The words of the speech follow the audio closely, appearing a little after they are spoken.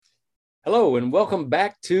Hello, and welcome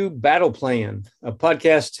back to Battle Plan, a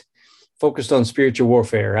podcast focused on spiritual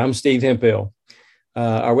warfare. I'm Steve Hemphill.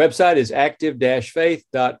 Our website is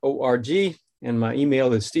active-faith.org, and my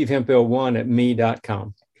email is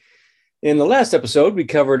stevehemphill1@me.com. In the last episode, we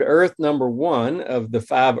covered Earth number 1 of the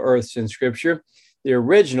 5 Earths in Scripture, the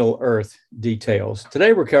original Earth details.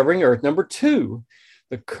 Today, we're covering Earth number 2,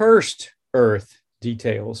 the cursed Earth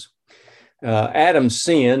details. Adam's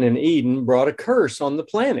sin in Eden brought a curse on the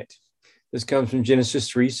planet. This comes from Genesis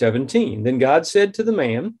 3:17. Then God said to the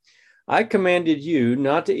man, I commanded you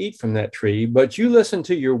not to eat from that tree, but you listened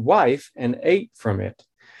to your wife and ate from it.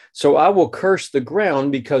 So I will curse the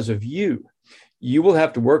ground because of you. You will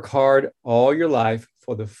have to work hard all your life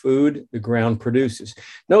for the food the ground produces.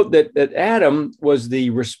 Note that Adam was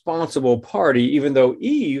the responsible party, even though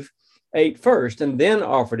Eve ate first and then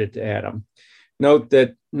offered it to Adam. Note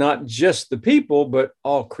that not just the people, but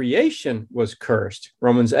all creation was cursed.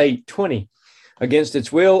 Romans 8:20. Against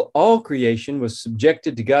its will, all creation was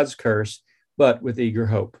subjected to God's curse, but with eager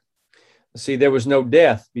hope. See, there was no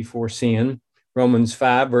death before sin. Romans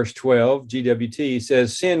 5, verse 12, GWT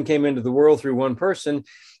says, sin came into the world through one person,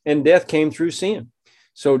 and death came through sin.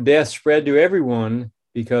 So death spread to everyone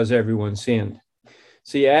because everyone sinned.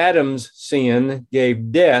 See, Adam's sin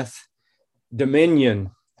gave death dominion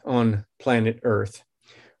on planet Earth.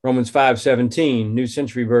 Romans 5:17, New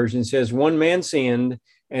Century Version says, one man sinned,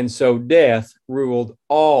 and so death ruled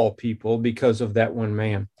all people because of that one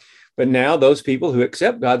man. But now those people who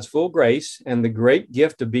accept God's full grace and the great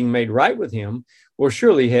gift of being made right with him will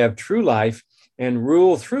surely have true life and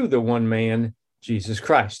rule through the one man, Jesus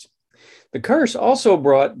Christ. The curse also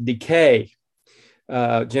brought decay.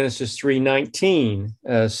 Genesis 3:19,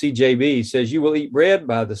 CJB says, you will eat bread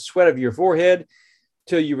by the sweat of your forehead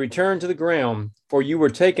till you return to the ground, for you were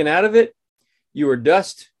taken out of it, you are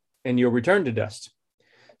dust, and you'll return to dust.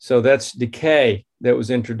 So that's decay that was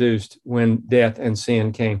introduced when death and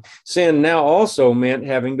sin came. Sin now also meant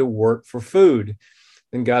having to work for food.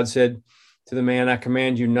 And God said to the man, I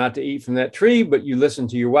command you not to eat from that tree, but you listened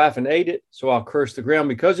to your wife and ate it, so I'll curse the ground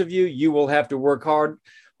because of you. You will have to work hard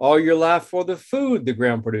all your life for the food the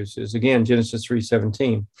ground produces. Again, Genesis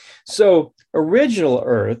 3:17. So original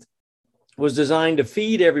Earth was designed to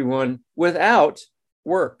feed everyone without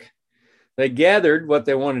work. They gathered what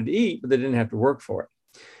they wanted to eat, but they didn't have to work for it.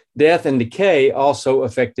 Death and decay also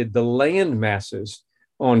affected the land masses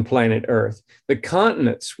on planet Earth. The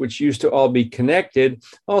continents, which used to all be connected,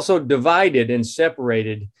 also divided and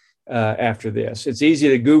separated after this. It's easy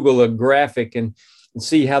to Google a graphic and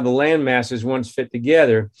see how the land masses once fit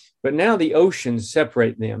together, but now the oceans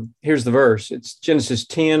separate them. Here's the verse. It's Genesis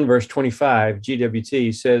 10, verse 25.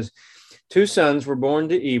 GWT says, 2 sons were born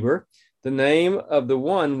to Eber. The name of the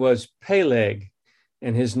one was Peleg,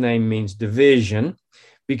 and his name means division,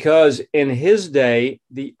 because in his day,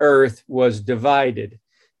 the earth was divided.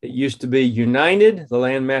 It used to be united. The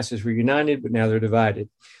land masses were united, but now they're divided.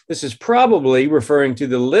 This is probably referring to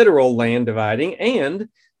the literal land dividing and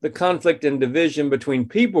the conflict and division between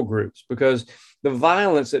people groups, because the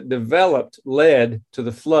violence that developed led to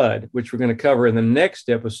the flood, which we're going to cover in the next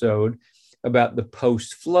episode about the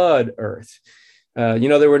post-flood earth.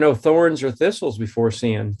 There were no thorns or thistles before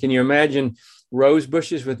sin. Can you imagine rose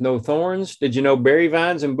bushes with no thorns? Did you know berry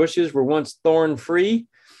vines and bushes were once thorn-free?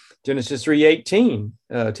 Genesis 3:18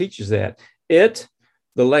 teaches that. It,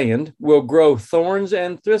 the land, will grow thorns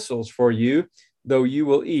and thistles for you, though you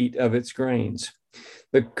will eat of its grains.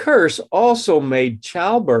 The curse also made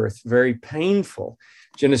childbirth very painful.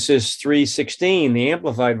 Genesis 3:16, the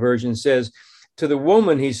Amplified Version says, to the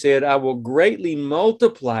woman, he said, I will greatly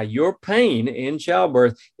multiply your pain in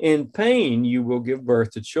childbirth. In pain, you will give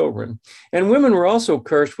birth to children. And women were also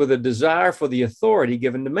cursed with a desire for the authority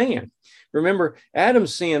given to man. Remember,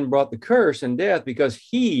 Adam's sin brought the curse and death because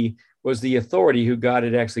he was the authority who God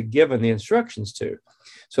had actually given the instructions to.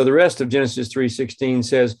 So the rest of Genesis 3:16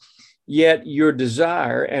 says, yet your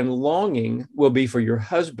desire and longing will be for your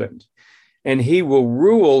husband, and he will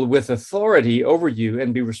rule with authority over you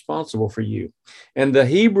and be responsible for you. And the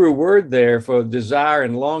Hebrew word there for desire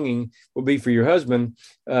and longing will be for your husband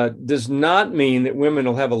does not mean that women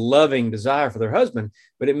will have a loving desire for their husband,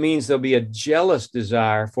 but it means there'll be a jealous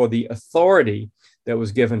desire for the authority that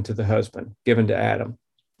was given to the husband, given to Adam.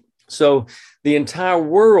 So the entire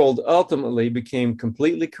world ultimately became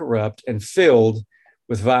completely corrupt and filled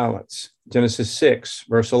with violence. Genesis 6,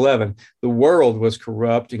 verse 11, the world was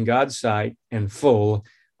corrupt in God's sight and full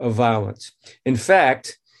of violence. In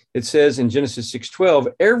fact, it says in Genesis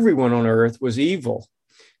 6:12, everyone on earth was evil.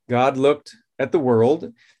 God looked at the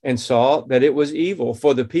world and saw that it was evil,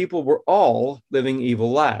 for the people were all living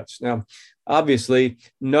evil lives. Now, Obviously,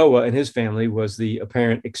 Noah and his family was the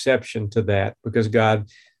apparent exception to that because God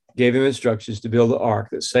gave him instructions to build the ark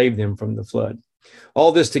that saved them from the flood.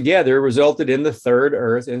 All this together resulted in the third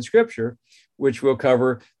earth in Scripture, which we'll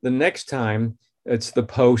cover the next time. It's the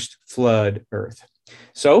post-flood earth.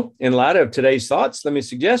 So, in light of today's thoughts, let me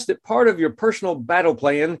suggest that part of your personal battle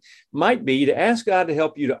plan might be to ask God to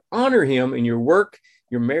help you to honor him in your work,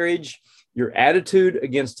 your marriage, your attitude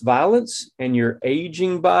against violence, and your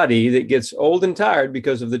aging body that gets old and tired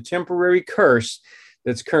because of the temporary curse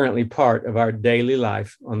that's currently part of our daily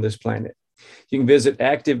life on this planet. You can visit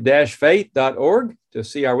active-faith.org to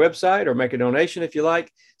see our website or make a donation if you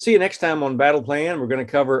like. See you next time on Battle Plan. We're going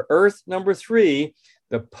to cover Earth number 3,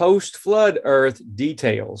 the post-flood Earth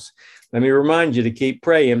details. Let me remind you to keep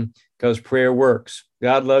praying because prayer works.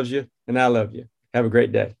 God loves you, and I love you. Have a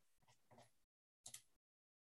great day.